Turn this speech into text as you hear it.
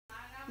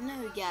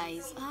No,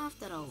 guys,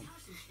 after all,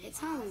 it's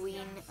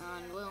Halloween,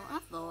 and well, I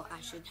thought I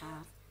should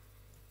have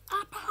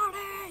a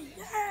party,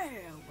 yeah,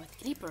 with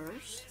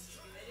creepers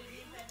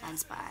and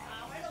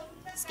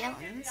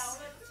skeletons,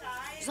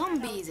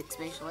 zombies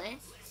especially,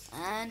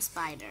 and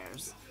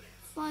spiders.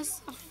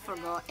 Plus, I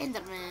forgot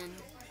Enderman.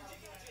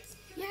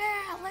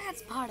 Yeah,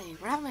 let's party.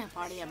 We're having a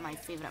party at my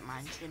favorite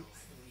mansion.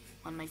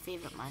 One of my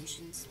favorite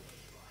mansions.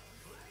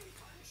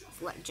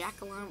 Lit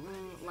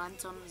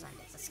jack-o'-lanterns, and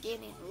it's a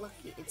scary look.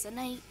 It's a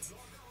night,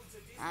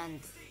 and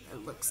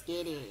it looks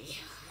scary.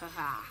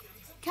 Haha.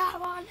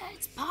 Come on,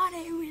 let's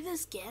party with the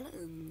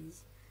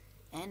skeletons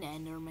and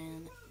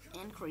Enderman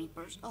and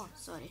creepers. Oh,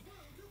 sorry.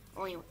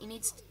 Oh, he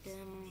needs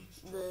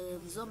the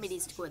zombie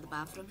needs to go to the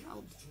bathroom.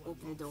 I'll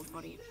open the door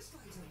for you.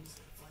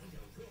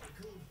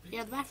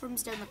 Yeah, the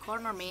bathroom's down the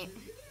corner, mate.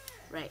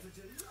 Right,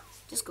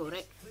 just go,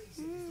 right?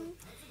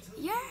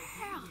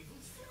 Yeah!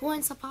 Who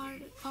wants a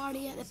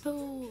party at the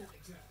pool?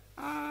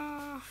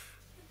 Oh,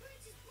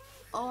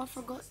 I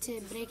forgot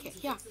to break it.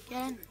 Here,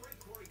 get in.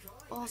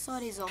 Oh,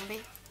 sorry,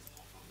 zombie.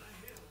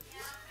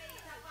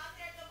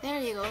 There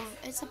you go.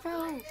 It's a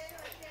pool.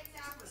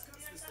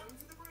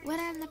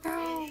 We're in the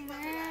pool,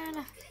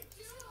 man.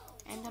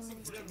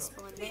 Endermans can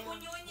spawn there.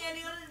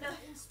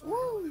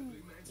 Woo!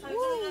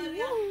 Woo!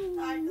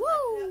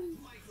 Woo!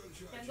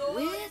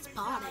 Woo! Let's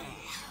party.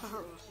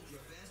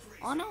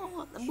 Oh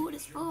no, the boat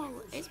is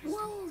full. It's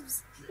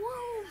wolves.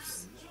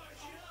 Wolves.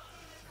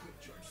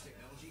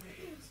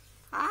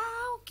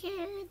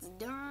 Okay, it's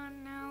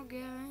done now,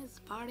 guys.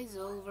 The party's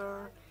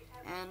over.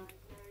 And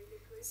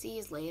see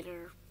you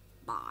later.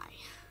 Bye.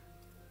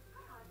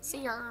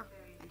 See ya.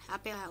 And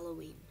happy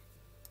Halloween.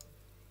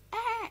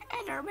 Hey,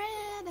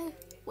 Enderman.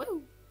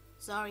 Woo.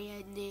 Sorry,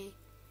 Andy.